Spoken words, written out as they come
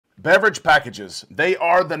Beverage packages, they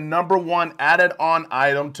are the #1 added on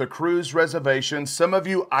item to cruise reservations. Some of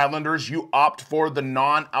you islanders, you opt for the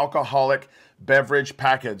non-alcoholic beverage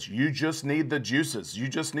package. You just need the juices. You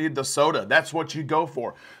just need the soda. That's what you go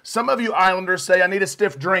for. Some of you islanders say, I need a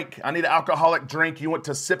stiff drink. I need an alcoholic drink. You want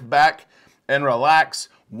to sit back and relax.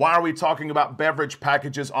 Why are we talking about beverage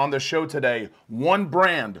packages on the show today? One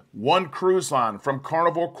brand, one cruise line from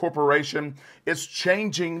Carnival Corporation is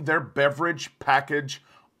changing their beverage package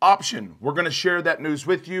option. We're going to share that news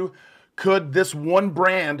with you. Could this one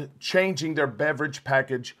brand changing their beverage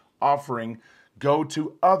package offering go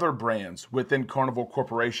to other brands within Carnival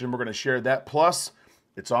Corporation? We're going to share that. Plus,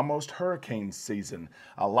 it's almost hurricane season.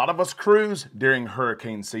 A lot of us cruise during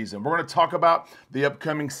hurricane season. We're going to talk about the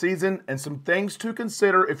upcoming season and some things to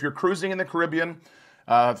consider if you're cruising in the Caribbean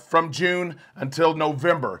from June until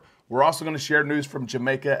November. We're also going to share news from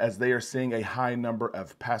Jamaica as they are seeing a high number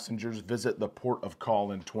of passengers visit the port of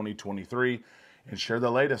call in 2023 and share the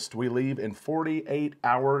latest. We leave in 48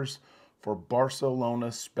 hours for Barcelona,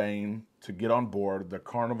 Spain to get on board the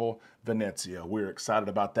Carnival Venezia. We're excited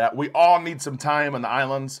about that. We all need some time in the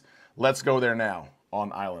islands. Let's go there now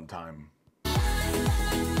on Island Time.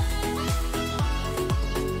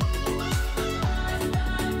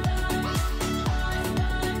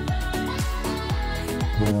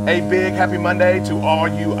 A big happy Monday to all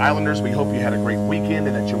you islanders. We hope you had a great weekend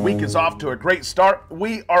and that your week is off to a great start.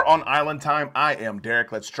 We are on Island Time. I am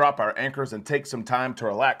Derek. Let's drop our anchors and take some time to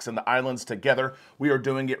relax in the islands together. We are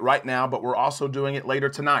doing it right now, but we're also doing it later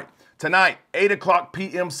tonight. Tonight, 8 o'clock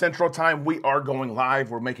p.m. Central Time, we are going live.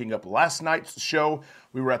 We're making up last night's show.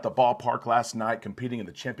 We were at the ballpark last night competing in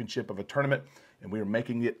the championship of a tournament, and we are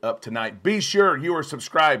making it up tonight. Be sure you are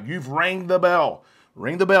subscribed. You've rang the bell.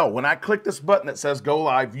 Ring the bell. When I click this button that says go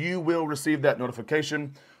live, you will receive that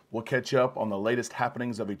notification. We'll catch up on the latest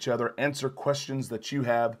happenings of each other, answer questions that you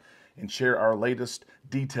have, and share our latest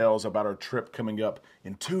details about our trip coming up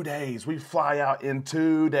in 2 days. We fly out in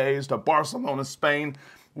 2 days to Barcelona, Spain.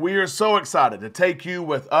 We are so excited to take you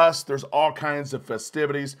with us. There's all kinds of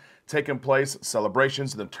festivities taking place,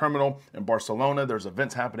 celebrations in the terminal in Barcelona. There's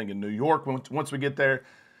events happening in New York once we get there.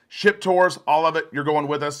 Ship tours, all of it. You're going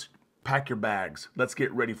with us. Pack your bags. Let's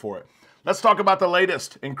get ready for it. Let's talk about the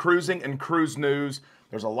latest in cruising and cruise news.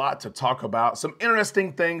 There's a lot to talk about, some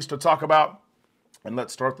interesting things to talk about. And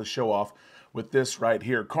let's start the show off with this right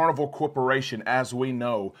here. Carnival Corporation, as we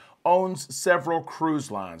know, owns several cruise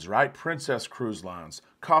lines, right? Princess Cruise Lines,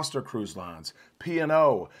 Costa Cruise Lines,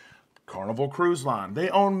 P&O, Carnival Cruise Line. They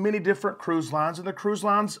own many different cruise lines, and the cruise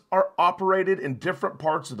lines are operated in different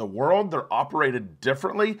parts of the world. They're operated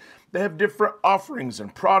differently. They have different offerings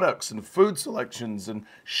and products and food selections and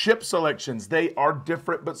ship selections. They are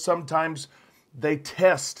different, but sometimes they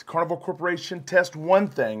test. Carnival Corporation tests one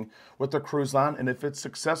thing with the cruise line, and if it's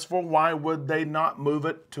successful, why would they not move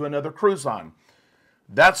it to another cruise line?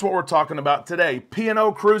 That's what we're talking about today.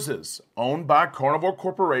 P&O Cruises, owned by Carnival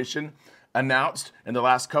Corporation, announced in the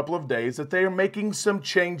last couple of days that they are making some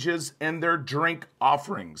changes in their drink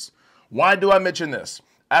offerings. Why do I mention this?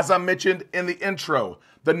 As I mentioned in the intro,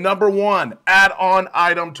 the #1 add-on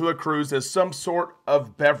item to a cruise is some sort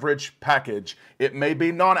of beverage package. It may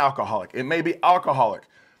be non-alcoholic, it may be alcoholic,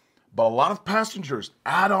 but a lot of passengers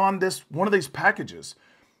add on one of these packages.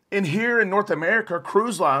 And here in North America,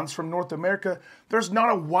 cruise lines from North America, there's not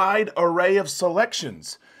a wide array of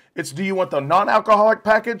selections. It's, do you want the non-alcoholic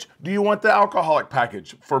package? Do you want the alcoholic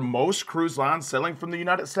package? For most cruise lines selling from the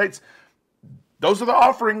United States, those are the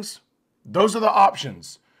offerings. Those are the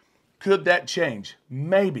options. Could that change?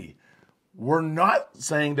 Maybe. We're not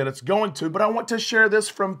saying that it's going to, but I want to share this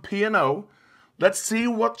from P&O. Let's see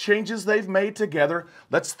what changes they've made together.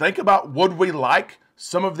 Let's think about, would we like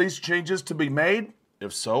some of these changes to be made?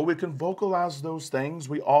 If so, we can vocalize those things.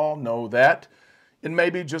 We all know that. And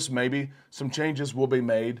maybe, just maybe, some changes will be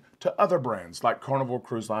made to other brands like Carnival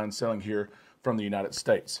Cruise Line selling here from the United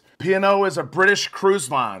States. P&O is a British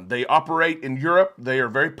cruise line. They operate in Europe. They are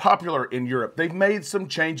very popular in Europe. They've made some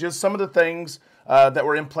changes. Some of the things that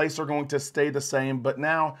were in place are going to stay the same, but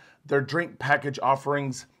now their drink package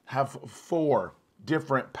offerings have 4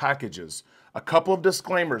 different packages. A couple of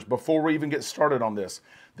disclaimers before we even get started on this.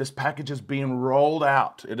 This package is being rolled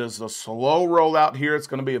out. It is a slow rollout here. It's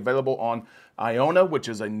going to be available on Iona, which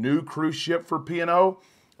is a new cruise ship for P&O.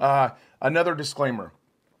 Another disclaimer,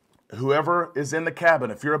 whoever is in the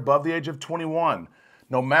cabin, if you're above the age of 21,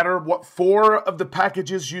 no matter what 4 of the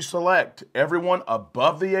packages you select, everyone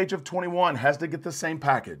above the age of 21 has to get the same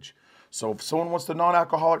package. So if someone wants the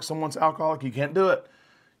non-alcoholic, someone wants alcoholic, you can't do it.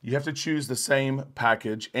 You have to choose the same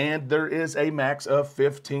package, and there is a max of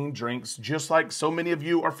 15 drinks, just like so many of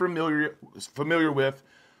you are familiar with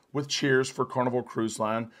with Cheers for Carnival Cruise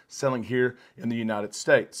Line, selling here in the United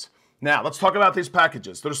States. Now, let's talk about these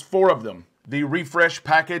packages. There's 4 of them. The Refresh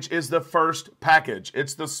package is the first package.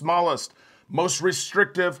 It's the smallest, most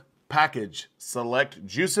restrictive package. Select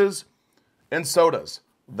juices and sodas.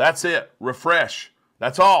 That's it. Refresh.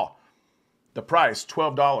 That's all. The price,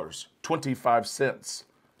 $12.25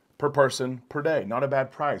 per person per day. Not a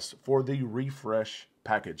bad price for the Refresh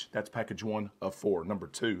package. That's package 1 of 4. Number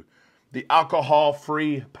 2, the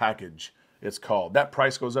alcohol-free package, it's called. That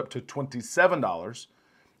price goes up to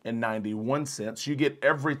 $27.91. You get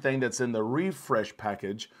everything that's in the Refresh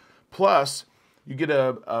package, plus you get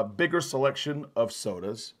a bigger selection of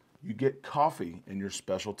sodas. You get coffee in your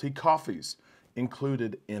specialty coffees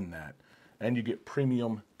included in that. And you get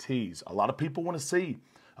premium teas. A lot of people want to see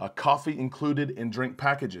coffee included in drink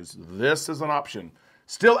packages. This is an option.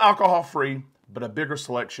 Still alcohol-free, but a bigger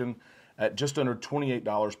selection at just under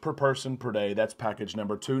 $28 per person per day. That's package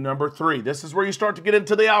number 2. Number 3, this is where you start to get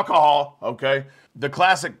into the alcohol, okay? The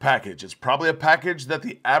classic package is probably a package that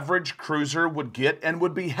the average cruiser would get and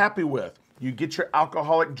would be happy with. You get your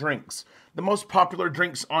alcoholic drinks, the most popular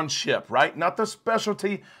drinks on ship, right? Not the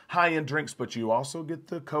specialty high-end drinks, but you also get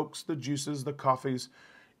the Cokes, the juices, the coffees.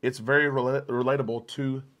 It's very relatable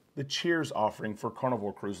to the Cheers offering for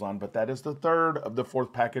Carnival Cruise Line, but that is the 3rd of the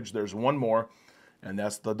 4th package. There's one more, and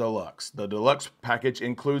that's the Deluxe. The Deluxe package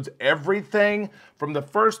includes everything from the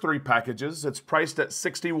first 3 packages. It's priced at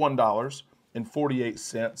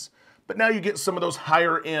 $61.48. But now you get some of those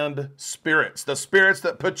higher-end spirits, the spirits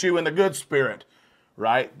that put you in the good spirit,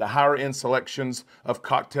 right? The higher-end selections of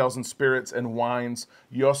cocktails and spirits and wines.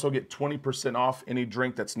 You also get 20% off any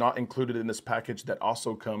drink that's not included in this package. That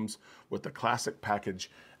also comes with the classic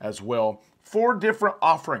package as well. 4 different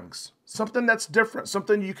offerings, something that's different,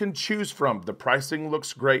 something you can choose from. The pricing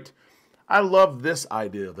looks great. I love this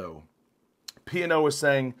idea, though. P&O is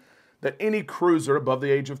saying that any cruiser above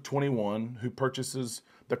the age of 21 who purchases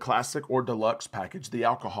the classic or deluxe package, the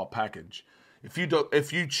alcohol package, if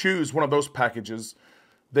you choose one of those packages,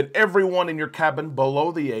 then everyone in your cabin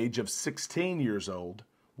below the age of 16 years old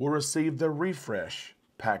will receive the Refresh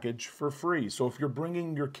package for free. So if you're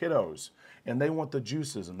bringing your kiddos and they want the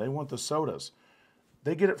juices and they want the sodas,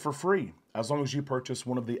 they get it for free as long as you purchase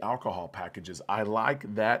one of the alcohol packages. I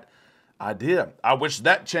like that idea. I wish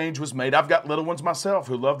that change was made. I've got little ones myself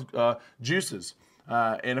who love juices.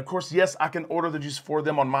 And of course, yes, I can order the juice for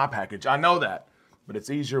them on my package. I know that. But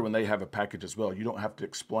it's easier when they have a package as well. You don't have to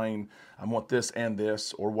explain, I want this and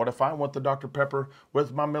this, or what if I want the Dr. Pepper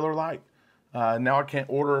with my Miller Lite? Now I can't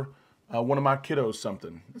order one of my kiddos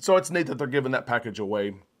something. So it's neat that they're giving that package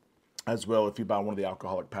away as well if you buy one of the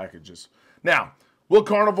alcoholic packages. Now, will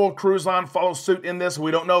Carnival Cruise Line follow suit in this?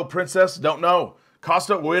 We don't know. Princess, don't know.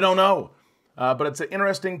 Costa, we don't know. But it's an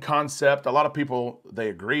interesting concept. A lot of people, they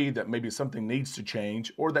agree that maybe something needs to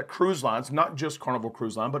change, or that cruise lines, not just Carnival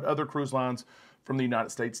Cruise Line, but other cruise lines from the United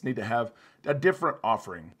States need to have a different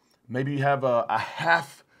offering. Maybe you have a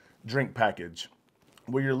half drink package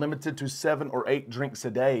where you're limited to 7 or 8 drinks a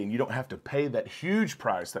day and you don't have to pay that huge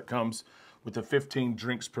price that comes with the 15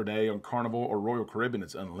 drinks per day on Carnival or Royal Caribbean.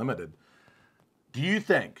 It's unlimited. Do you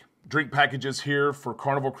think drink packages here for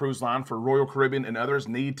Carnival Cruise Line, for Royal Caribbean and others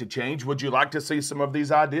need to change? Would you like to see some of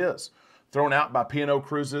these ideas thrown out by P&O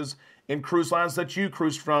Cruises in cruise lines that you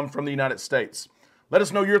cruise from the United States? Let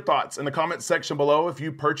us know your thoughts in the comments section below. If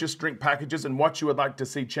you purchase drink packages and what you would like to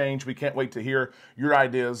see change, we can't wait to hear your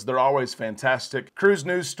ideas. They're always fantastic. Cruise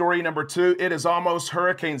news story number 2, it is almost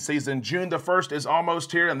hurricane season. June the 1st is almost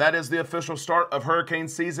here, and that is the official start of hurricane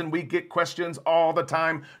season. We get questions all the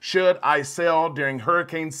time. Should I sail during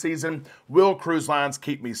hurricane season? Will cruise lines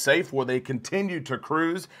keep me safe? Will they continue to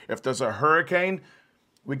cruise if there's a hurricane?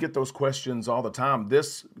 We get those questions all the time.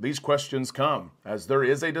 These questions come as there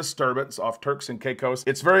is a disturbance off Turks and Caicos.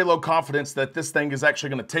 It's very low confidence that this thing is actually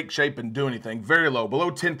going to take shape and do anything. Very low,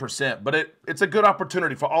 below 10%. But it's a good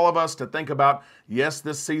opportunity for all of us to think about, yes,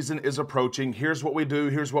 this season is approaching. Here's what we do.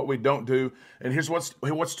 Here's what we don't do. And here's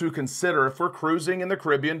what's to consider if we're cruising in the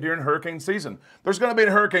Caribbean during hurricane season. There's going to be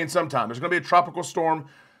a hurricane sometime. There's going to be a tropical storm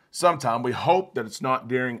sometime. We hope that it's not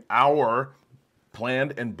during our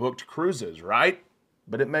planned and booked cruises, right?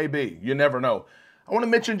 But it may be. You never know. I want to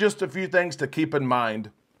mention just a few things to keep in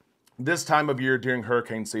mind this time of year during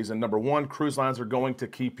hurricane season. Number 1, cruise lines are going to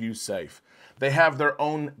keep you safe. They have their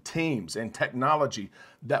own teams and technology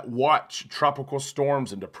that watch tropical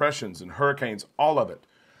storms and depressions and hurricanes, all of it.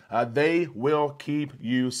 They will keep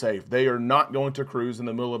you safe. They are not going to cruise in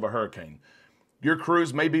the middle of a hurricane. Your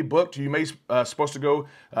cruise may be booked. You may supposed to go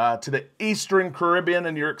to the Eastern Caribbean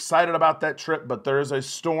and you're excited about that trip, but there is a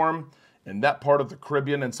storm in that part of the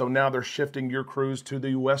Caribbean, and so now they're shifting your cruise to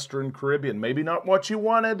the Western Caribbean. Maybe not what you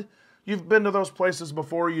wanted. You've been to those places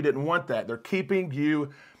before. You didn't want that. They're keeping you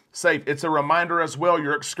safe. It's a reminder as well,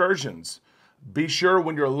 your excursions. Be sure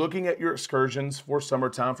when you're looking at your excursions for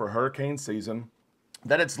summertime, for hurricane season,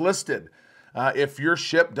 that it's listed. If your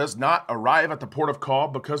ship does not arrive at the port of call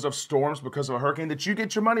because of storms, because of a hurricane, that you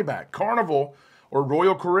get your money back. Carnival or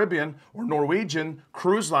Royal Caribbean or Norwegian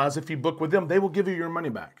cruise lines, if you book with them, they will give you your money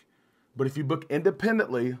back. But if you book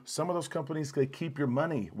independently, some of those companies, they keep your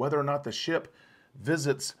money, whether or not the ship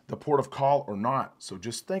visits the port of call or not. So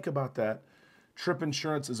just think about that. Trip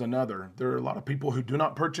insurance is another. There are a lot of people who do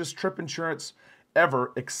not purchase trip insurance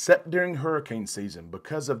ever, except during hurricane season,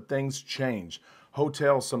 because of things change.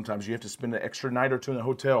 Hotels, sometimes you have to spend an extra night or two in the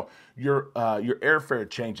hotel. Your airfare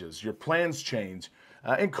changes, your plans change.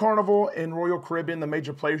 In Carnival and Royal Caribbean, the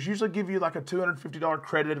major players usually give you like a $250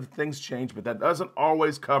 credit if things change, but that doesn't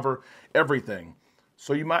always cover everything.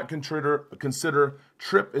 So you might consider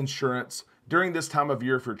trip insurance during this time of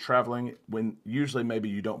year if you're traveling, when usually maybe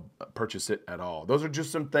you don't purchase it at all. Those are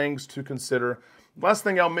just some things to consider. Last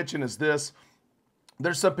thing I'll mention is this.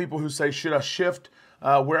 There's some people who say, should I shift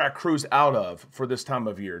where I cruise out of for this time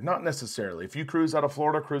of year? Not necessarily. If you cruise out of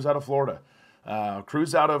Florida, cruise out of Florida.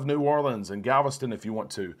 Cruise out of New Orleans and Galveston if you want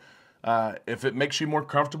to. If it makes you more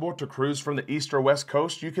comfortable to cruise from the east or west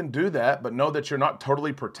coast, you can do that, but know that you're not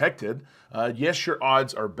totally protected. Yes, your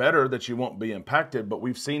odds are better that you won't be impacted, but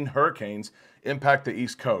we've seen hurricanes impact the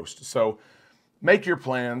east coast. So make your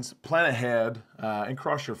plans, plan ahead, and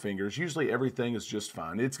cross your fingers. Usually everything is just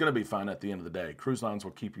fine. It's going to be fine at the end of the day. Cruise lines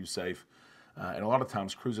will keep you safe, and a lot of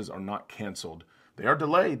times cruises are not canceled. They are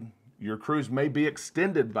delayed. Your cruise may be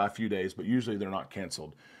extended by a few days, but usually they're not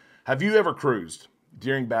canceled. Have you ever cruised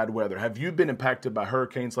during bad weather? Have you been impacted by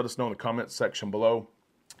hurricanes? Let us know in the comments section below.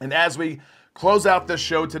 And as we close out this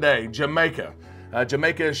show today, Jamaica.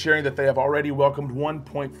 Jamaica is sharing that they have already welcomed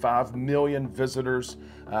 1.5 million visitors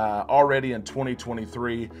already in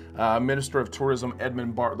 2023. Minister of Tourism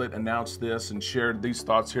Edmund Bartlett announced this and shared these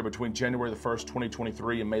thoughts here. Between January the 1st,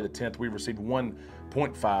 2023 and May the 10th, we received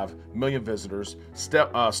 1.5 million visitors,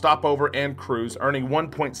 stopover and cruise, earning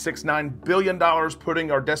 $1.69 billion,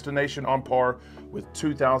 putting our destination on par with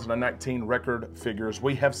 2019 record figures.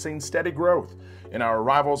 We have seen steady growth in our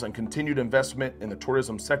arrivals and continued investment in the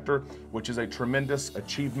tourism sector, which is a tremendous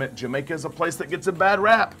achievement. Jamaica is a place that gets a bad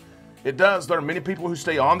rap. It does. There are many people who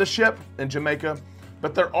stay on the ship in Jamaica,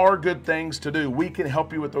 but there are good things to do. We can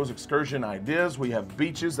help you with those excursion ideas. We have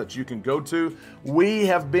beaches that you can go to. We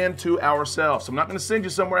have been to ourselves. I'm not going to send you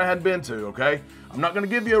somewhere I hadn't been to, okay? I'm not going to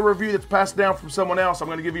give you a review that's passed down from someone else. I'm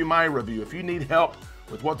going to give you my review. If you need help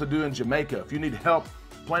with what to do in Jamaica, if you need help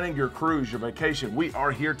planning your cruise, your vacation, we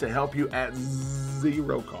are here to help you at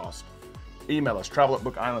zero cost. Email us,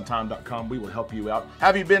 travel@bookislandtime.com. We will help you out.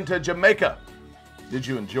 Have you been to Jamaica? Did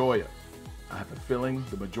you enjoy it? I have a feeling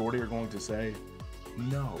the majority are going to say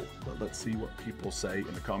no, but let's see what people say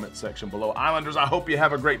in the comment section below. Islanders, I hope you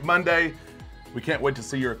have a great Monday. We can't wait to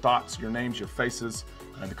see your thoughts, your names, your faces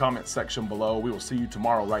in the comment section below. We will see you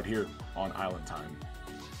tomorrow right here on Island Time.